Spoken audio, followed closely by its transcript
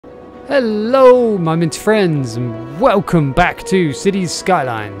Hello my mint friends and welcome back to Cities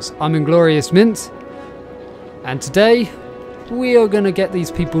Skylines. I'm Inglorious'mint and today we are going to get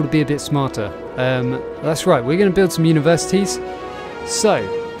these people to be a bit smarter. That's right, we're going to build some universities. So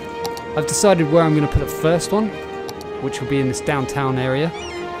I've decided where I'm going to put the first one, which will be in this downtown area.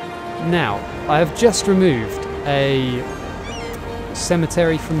 Now I have just removed a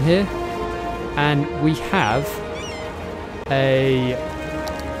cemetery from here and we have a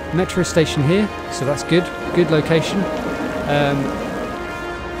metro station here, so that's good location.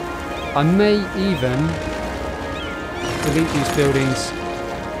 I may even delete these buildings,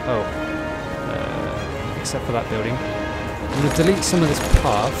 except for that building. I'm going to delete some of this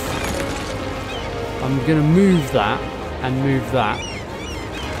path. I'm going to move that and move that,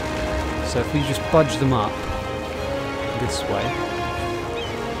 so if we just budge them up this way,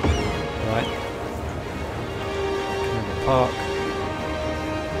 right, park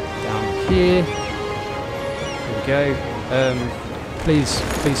here. There we go. Please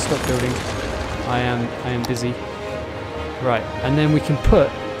stop building. I am busy. Right, and then we can put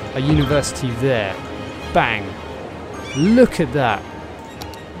a university there. Bang! Look at that.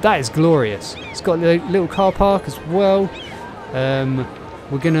 That is glorious. It's got a little car park as well.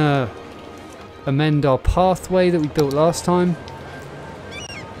 We're gonna amend our pathway that we built last time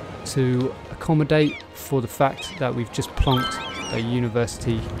to accommodate for the fact that we've just plonked a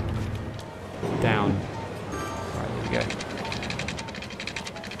university down. Right, there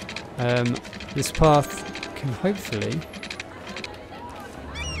we go. This path can hopefully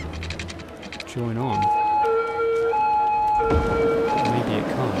join on. Maybe it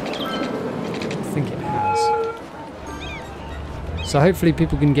can't. I think it has. So hopefully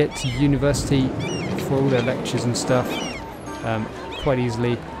people can get to university for all their lectures and stuff quite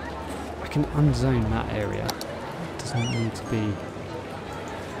easily. I can unzone that area. It doesn't need to be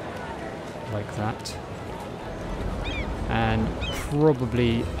like that, and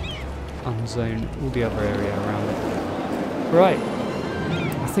probably unzone all the other area around it. Right,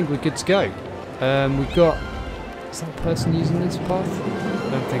 I think we're good to go. We've got, is that person using this path? I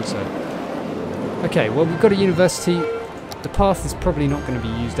don't think so. Okay, well we've got a university. The path is probably not going to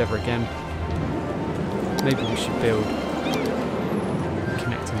be used ever again. Maybe we should build a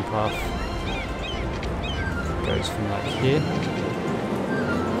connecting path. It goes from like here.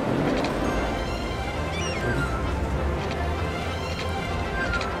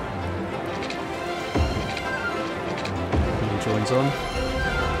 Joins on.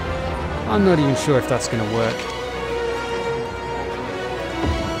 I'm not even sure if that's going to work.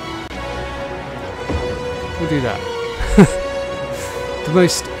 We'll do that. The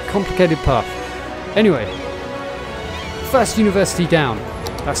most complicated path. Anyway, first university down.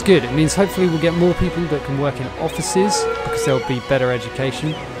 That's good. It means hopefully we'll get more people that can work in offices because there'll be better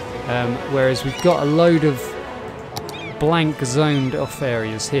education. Whereas we've got a load of blank zoned off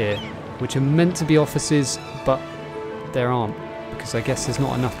areas here, which are meant to be offices, but there aren't, because I guess there's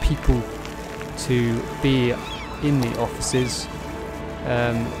not enough people to be in the offices,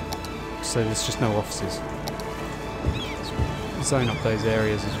 so there's just no offices. Let's zone up those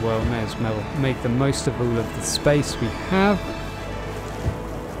areas as well. May as well make the most of all of the space we have.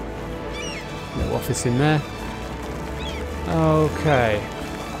 No office in there. Okay,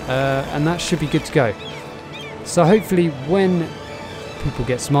 and that should be good to go. So hopefully when people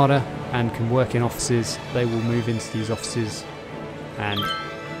get smarter and can work in offices, they will move into these offices and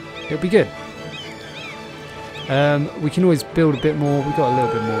it'll be good. We can always build a bit more. We've got a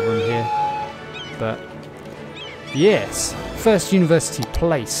little bit more room here, but yes, first university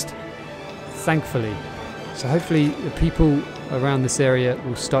placed, thankfully. So hopefully the people around this area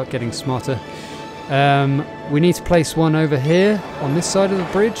will start getting smarter. We need to place one over here on this side of the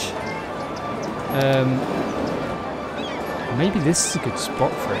bridge. Maybe this is a good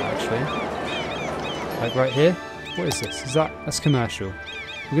spot for it actually. Like right here. What is this? That's commercial.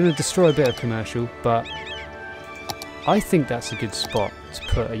 We're going to destroy a bit of commercial, but I think that's a good spot to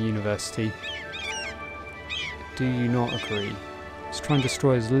put a university. Do you not agree? Let's try and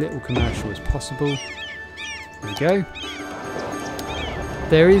destroy as little commercial as possible. There we go.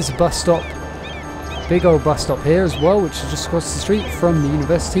 There is a bus stop. Big old bus stop here as well, which is just across the street from the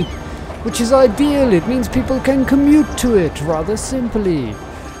university. Which is ideal. It means people can commute to it rather simply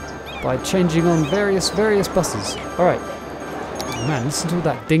by changing on various buses. Alright. Oh man, listen to all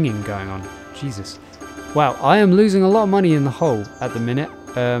that dinging going on. Jesus. Wow, I am losing a lot of money in the hole at the minute.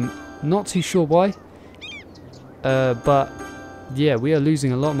 Not too sure why. But yeah, we are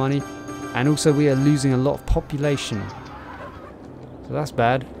losing a lot of money. And also we are losing a lot of population. So that's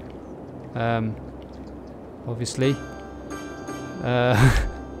bad. Obviously.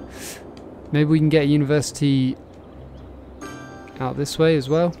 Maybe we can get a university out this way as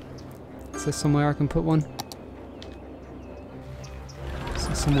well. Is there somewhere I can put one? Is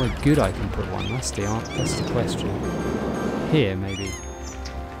there somewhere good I can put one? That's the question. Here, maybe.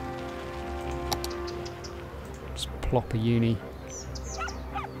 Just plop a uni.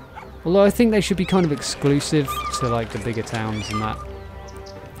 Although I think they should be kind of exclusive to like the bigger towns and that.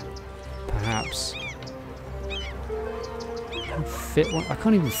 Perhaps. Fit one? I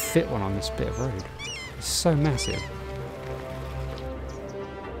can't even fit one on this bit of road. It's so massive.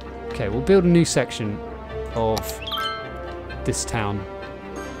 Okay, we'll build a new section of this town,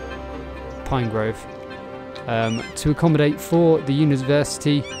 Pine Grove, to accommodate for the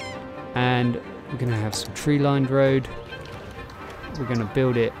university, and we're going to have some tree-lined road. We're going to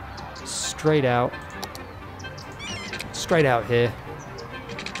build it straight out here,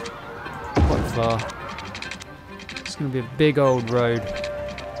 quite far. It's going to be a big old road,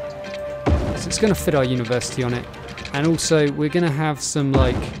 so it's going to fit our university on it, and also we're going to have some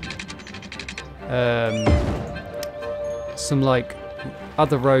like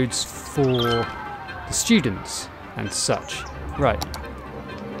other roads for the students and such. Right.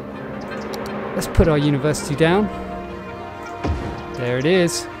 Let's put our university down. There it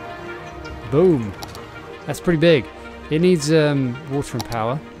is. Boom. That's pretty big. It needs water and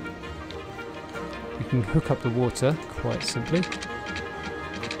power. We can hook up the water quite simply.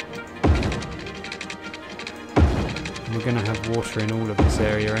 And we're going to have water in all of this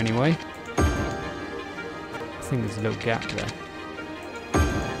area anyway. I think there's a little gap there.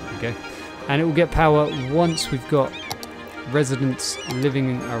 There we go. And it will get power once we've got residents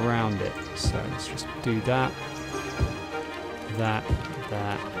living around it. So let's just do that. That.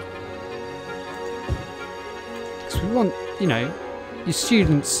 Because we want, you know, your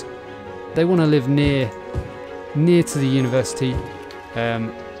students, they want to live near to the university,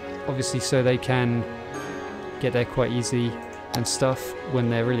 obviously so they can get there quite easy and stuff when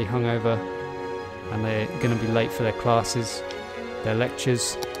they're really hungover and they're going to be late for their classes, their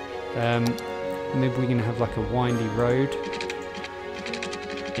lectures. Maybe we're going to have like a windy road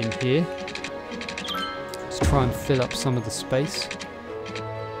in here. Let's try and fill up some of the space.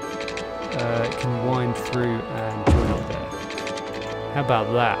 It can wind through and join up there. How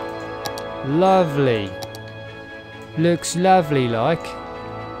about that? Lovely. Looks lovely like.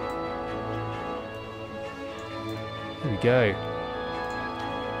 There we go.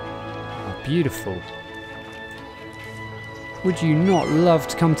 Oh, beautiful. Would you not love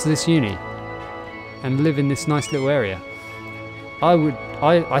to come to this uni and live in this nice little area? I would.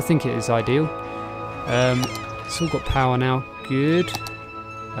 I think it is ideal. It's all got power now. Good.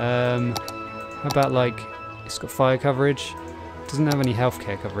 How about like it's got fire coverage? Doesn't have any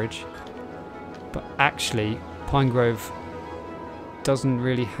healthcare coverage. But actually, Pine Grove doesn't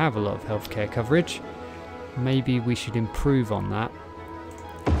really have a lot of healthcare coverage. Maybe we should improve on that.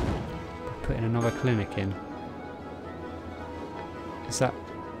 Putting another clinic in. Has that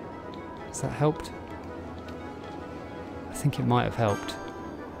helped? I think it might have helped.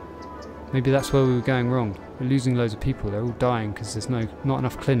 Maybe that's where we were going wrong. We're losing loads of people. They're all dying because there's not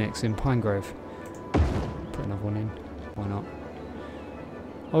enough clinics in Pine Grove. Put another one in. Why not?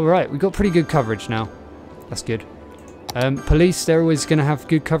 Alright, we've got pretty good coverage now. That's good. Police, they're always going to have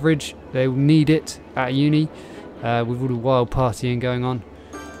good coverage. They'll need it at uni with all the wild partying going on.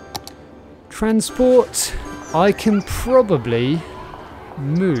 Transport, I can probably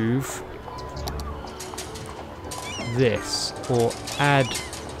move this or add.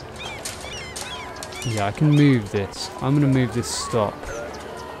 Yeah, I can move this. I'm going to move this stop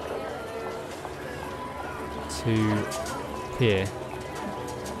to here.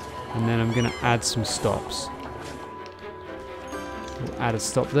 And then I'm going to add some stops. We'll add a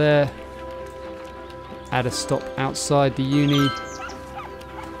stop there. Add a stop outside the uni.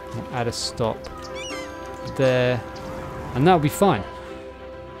 We'll add a stop there. And that'll be fine.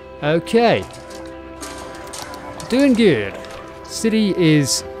 Okay. Doing good. City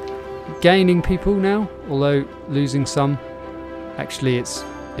is gaining people now, although losing some. Actually, it's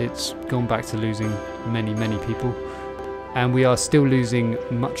gone back to losing many people. And we are still losing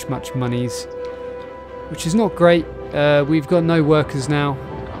much monies, which is not great. We've got no workers now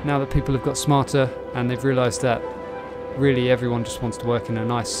that people have got smarter and they've realised that really everyone just wants to work in a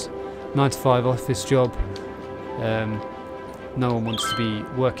nice 9-to-5 office job. No one wants to be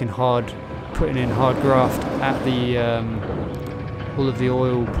working hard, putting in hard graft at the all of the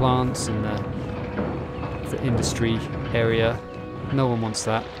oil plants and the industry area. No one wants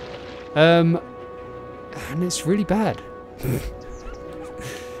that. And it's really bad.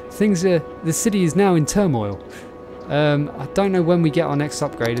 The city is now in turmoil. I don't know when we get our next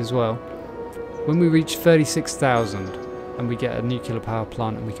upgrade as well. When we reach 36,000 and we get a nuclear power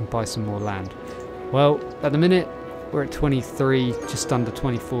plant and we can buy some more land. Well, at the minute we're at 23, just under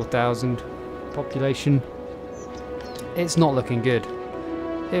 24,000 population. It's not looking good.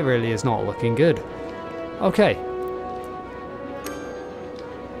 It really is not looking good. Okay.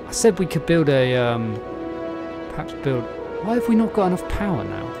 I said we could build a, perhaps build... Why have we not got enough power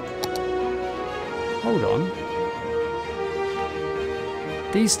now? Hold on.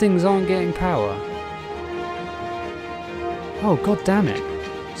 These things aren't getting power. Oh, god damn it.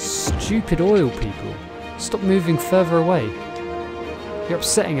 Stupid oil people. Stop moving further away. You're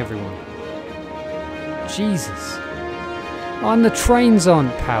upsetting everyone. Jesus. Oh, and the trains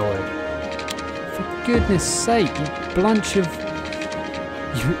aren't powered. For goodness sake, you bunch of...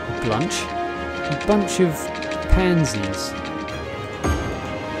 You bunch of pansies.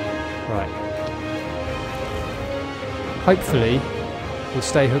 Right. Hopefully, we'll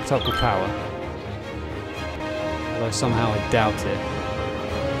stay hooked up with power. Although somehow I doubt it.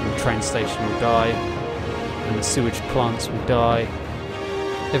 And the train station will die. And the sewage plants will die.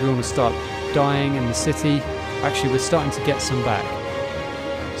 Everyone will start dying in the city. Actually, we're starting to get some back.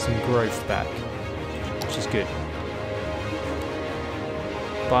 Some growth back. Which is good.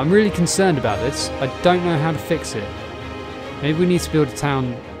 But I'm really concerned about this. I don't know how to fix it. Maybe we need to build a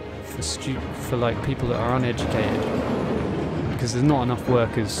town for like people that are uneducated. Because there's not enough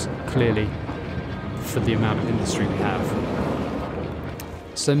workers, clearly, for the amount of industry we have.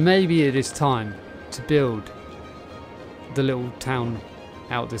 So maybe it is time to build the little town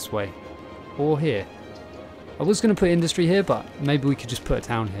out this way. Or here. I was going to put industry here, but maybe we could just put a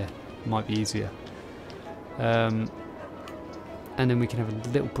town here. It might be easier. And then we can have a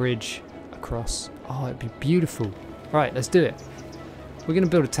little bridge across. Oh, it'd be beautiful. Right, let's do it. We're going to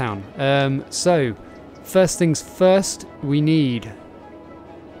build a town. So, first things first, we need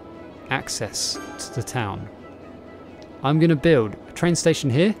access to the town. I'm going to build a train station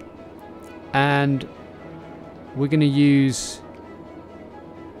here. And we're going to use...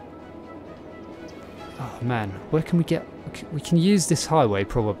 Oh man, where can we get... We can use this highway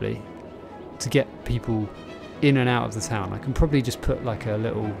probably to get people in and out of the town. I can probably just put like a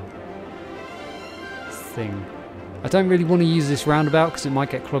little thing. I don't really want to use this roundabout because it might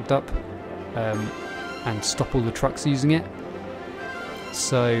get clogged up and stop all the trucks using it.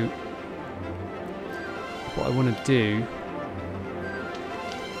 So what I want to do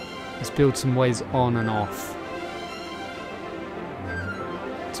is build some ways on and off.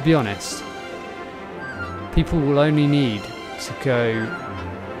 To be honest, people will only need to go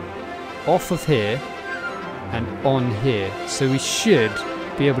off of here and on here, so we should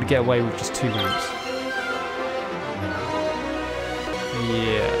be able to get away with just 2 ramps.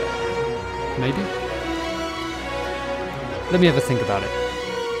 Yeah, maybe? Let me have a think about it.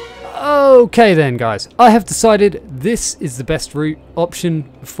 Okay then guys, I have decided this is the best route option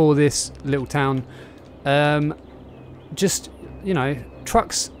for this little town. Just, you know,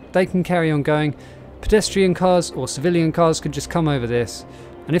 trucks, they can carry on going. Pedestrian cars or civilian cars could just come over this,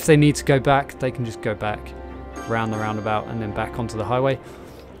 and if they need to go back, they can just go back round the roundabout and then back onto the highway.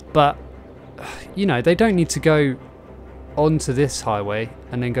 But you know, they don't need to go onto this highway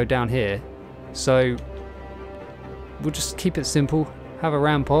and then go down here, so we'll just keep it simple. Have a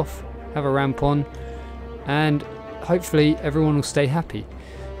ramp off, have a ramp on, and hopefully everyone will stay happy,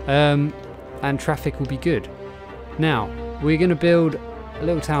 and traffic will be good. Now we're going to build a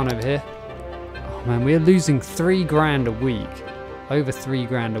little town over here. Oh man, we're losing 3 grand a week, over 3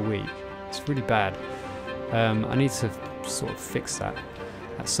 grand a week. It's really bad. I need to sort of fix that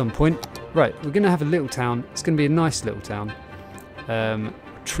at some point. Right, we're going to have a little town. It's going to be a nice little town.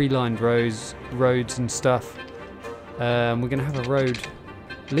 Tree-lined roads and stuff. We're going to have a road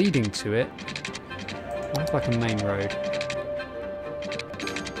leading to it. I have like a main road.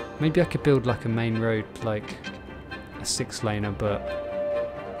 Maybe I could build like a main road, like a 6-laner, but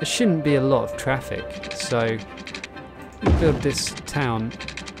there shouldn't be a lot of traffic. So we'll build this town.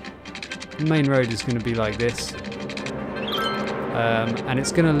 The main road is going to be like this, and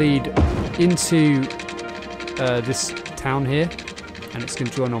it's going to lead into this town here, and it's going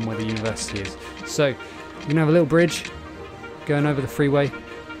to join on where the university is. So we're going to have a little bridge going over the freeway,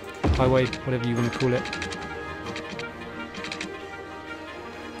 highway, whatever you want to call it.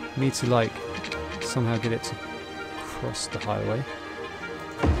 Need to like somehow get it to cross the highway.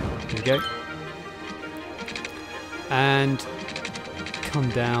 There we go. And come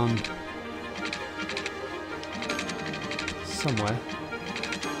down somewhere.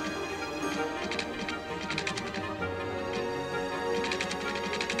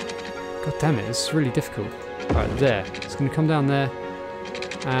 God damn it, this is really difficult. Right, there. It's going to come down there,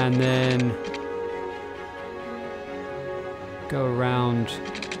 and then go around.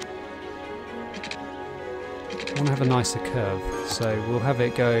 I want to have a nicer curve, so we'll have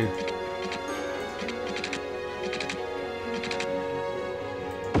it go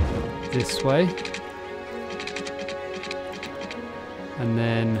this way, and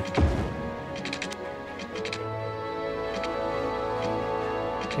then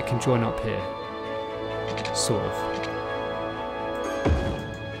it can join up here, sort of.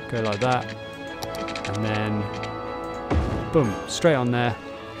 Go like that, and then boom, straight on there.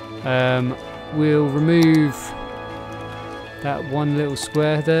 We'll remove that one little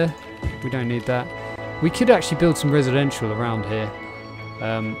square there. We don't need that. We could actually build some residential around here,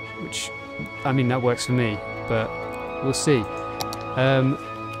 which, I mean, that works for me, but we'll see.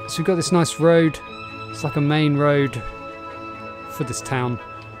 So we've got this nice road. It's like a main road for this town.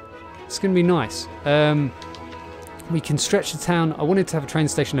 It's going to be nice. We can stretch the town. I wanted to have a train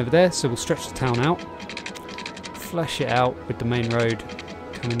station over there, so we'll stretch the town out. Flesh it out with the main road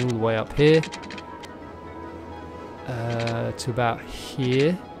coming all the way up here to about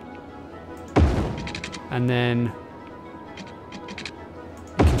here, and then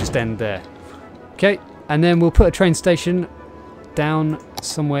we can just end there. Okay, and then we'll put a train station down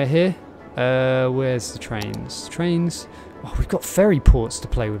somewhere here. Where's the trains? Trains. Oh, we've got ferry ports to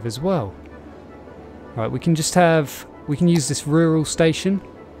play with as well. Right, we can use this rural station,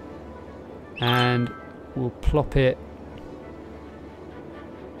 and we'll plop it.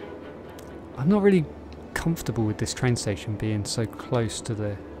 I'm not really comfortable with this train station being so close to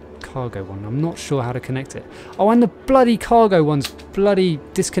the cargo one. I'm not sure how to connect it. Oh, and the bloody cargo one's bloody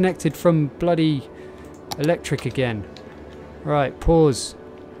disconnected from bloody electric again. Right, pause.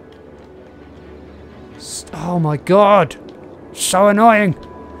 Oh my god! So annoying!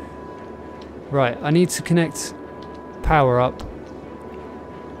 Right, I need to connect power up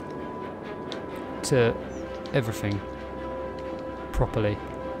to everything properly.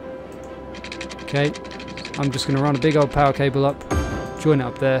 Okay, I'm just going to run a big old power cable up, join it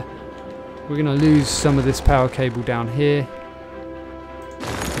up there. We're going to lose some of this power cable down here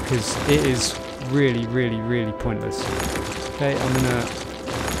because it is really, really, really pointless. Okay, I'm going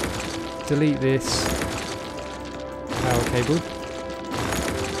to delete this power cable,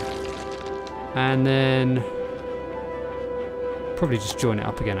 and then probably just join it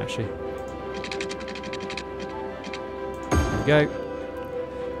up again actually. There we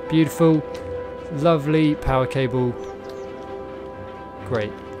go. Beautiful, lovely power cable.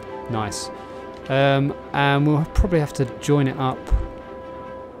 Great, nice. And we'll probably have to join it up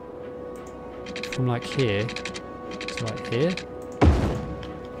from like here to like here,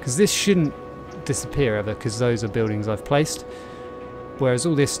 because this shouldn't disappear ever, because those are buildings I've placed, whereas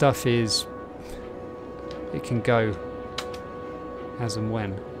all this stuff is, it can go as and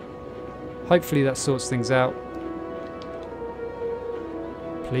when. Hopefully that sorts things out.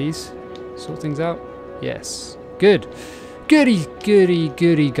 Please sort things out. Yes, good. Goody, goody,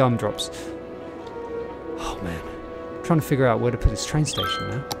 goody gumdrops. Oh man, I'm trying to figure out where to put this train station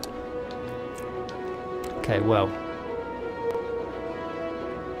now. Okay, well,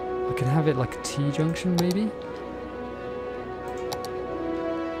 I can have it like a T-junction maybe?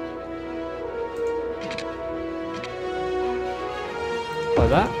 Like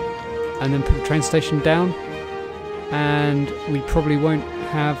that. And then put the train station down. And we probably won't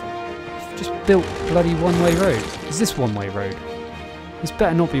have... I've just built bloody one-way road. Is this one-way road? This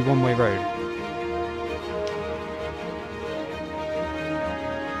better not be one-way road.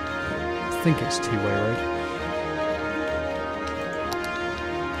 I think it's two-way road.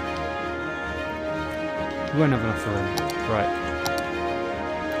 We won't have enough room. Right.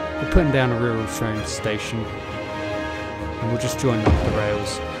 We're putting down a rural train station, and we'll just join up the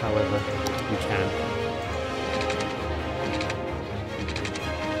rails however we can.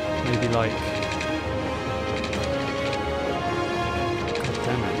 Maybe like... God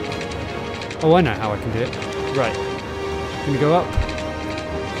damn it. Oh, I know how I can do it. Right. Gonna go up.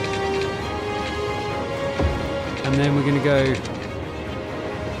 And then we're gonna go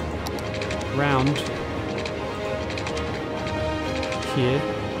round here,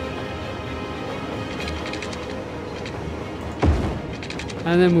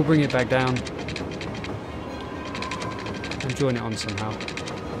 and then we'll bring it back down and join it on somehow.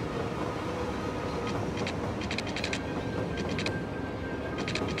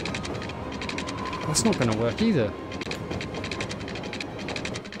 That's not going to work either.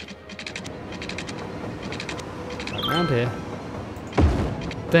 Right, round here,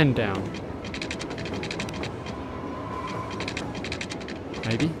 then down.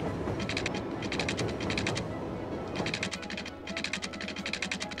 Maybe.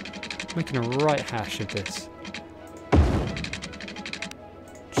 Making a right hash of this.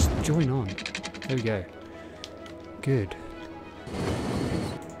 join on. There we go. Good.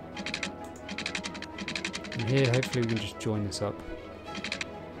 And here, hopefully we can just join this up.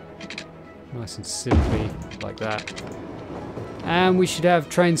 Nice and simply, like that. And we should have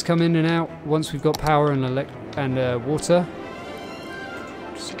trains come in and out once we've got power and water.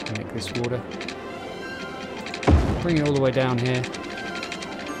 Just connect this water. Bring it all the way down here.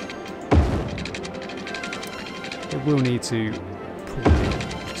 It will need to probably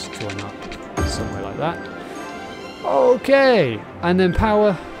just join up somewhere like that. Okay, and then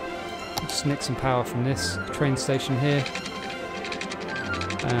power. Just nick some power from this train station here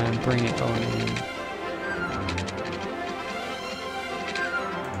and bring it on in.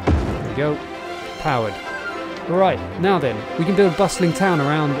 There we go, powered. Alright, now then, we can build a bustling town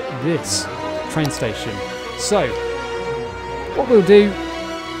around this train station. So, what we'll do,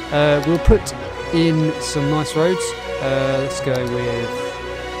 we'll put in some nice roads. Let's go with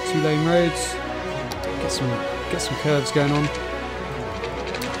 2-lane roads. Get some curves going on.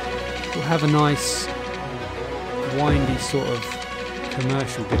 We'll have a nice windy sort of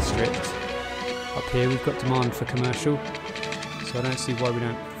commercial district up here. We've got demand for commercial, so I don't see why we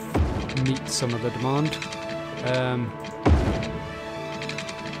don't meet some of the demand.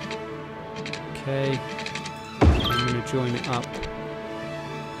 Okay, I'm going to join it up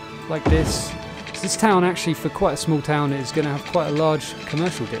like this. So this town, actually, for quite a small town, is going to have quite a large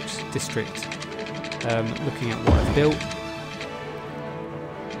commercial district. Looking at what I've built,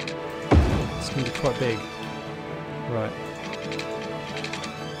 it's going to be quite big. Right,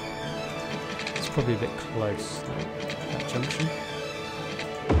 it's probably a bit close, that junction.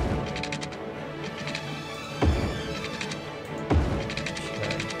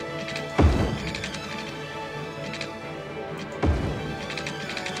 Okay.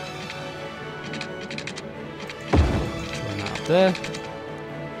 Join that up there.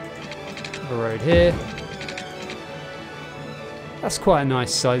 A road here. That's quite a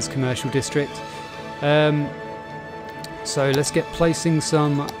nice sized commercial district. So let's get placing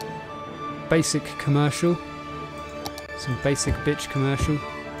some basic commercial, some basic bitch commercial.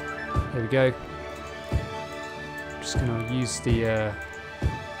 There we go. Just gonna use the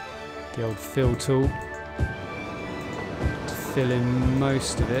old fill tool to fill in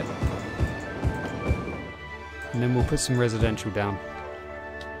most of it, and then we'll put some residential down.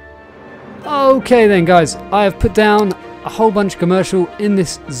 Okay then, guys, I have put down a whole bunch of commercial in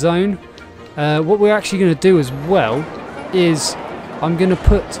this zone. What we're actually going to do as well is I'm going to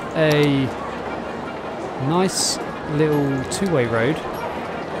put a nice little two-way road,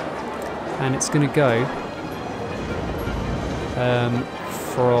 and it's going to go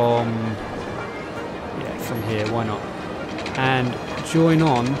from here, why not, and join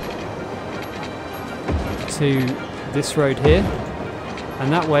on to this road here,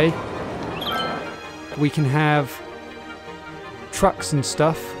 and that way we can have trucks and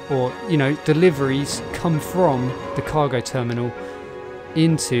stuff, or deliveries come from the cargo terminal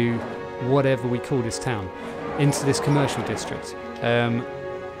into whatever we call this town, into this commercial district.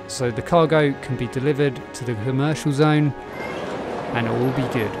 So the cargo can be delivered to the commercial zone and it will be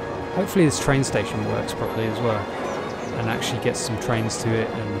good. Hopefully this train station works properly as well and actually gets some trains to it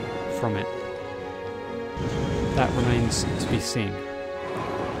and from it. That remains to be seen.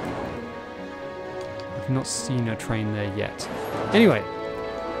 I've not seen a train there yet. Anyway,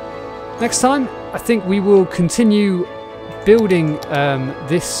 next time I think we will continue building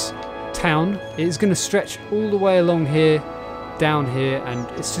this town. It is going to stretch all the way along here, down here, and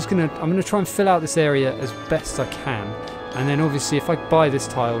it's just I'm going to try and fill out this area as best I can. And then obviously if I buy this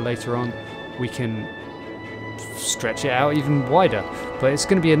tile later on, we can stretch it out even wider. But it's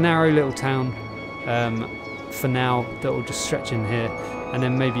going to be a narrow little town for now that will just stretch in here, and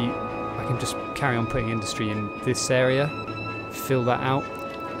then maybe I can just carry on putting industry in this area, fill that out,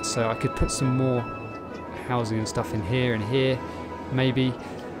 so I could put some more housing and stuff in here and here, maybe.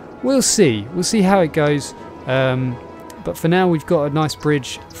 We'll see how it goes, but for now we've got a nice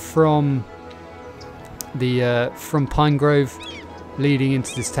bridge from from Pine Grove leading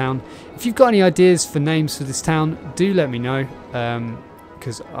into this town. If you've got any ideas for names for this town, do let me know,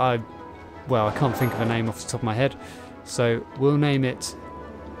 because I can't think of a name off the top of my head, so we'll name it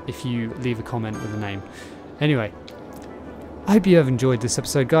if you leave a comment with a name. Anyway, I hope you have enjoyed this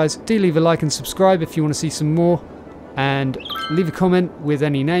episode, guys. Do leave a like and subscribe if you want to see some more, and leave a comment with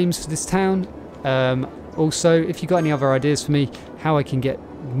any names for this town. Also, if you've got any other ideas for me, how I can get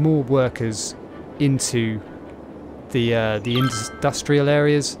more workers into the industrial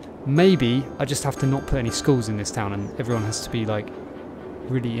areas. Maybe I just have to not put any schools in this town and everyone has to be like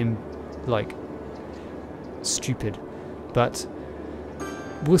really stupid. But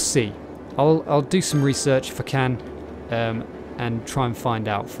we'll see. I'll do some research if I can, and try and find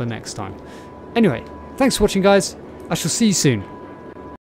out for next time. Anyway, thanks for watching, guys. I shall see you soon.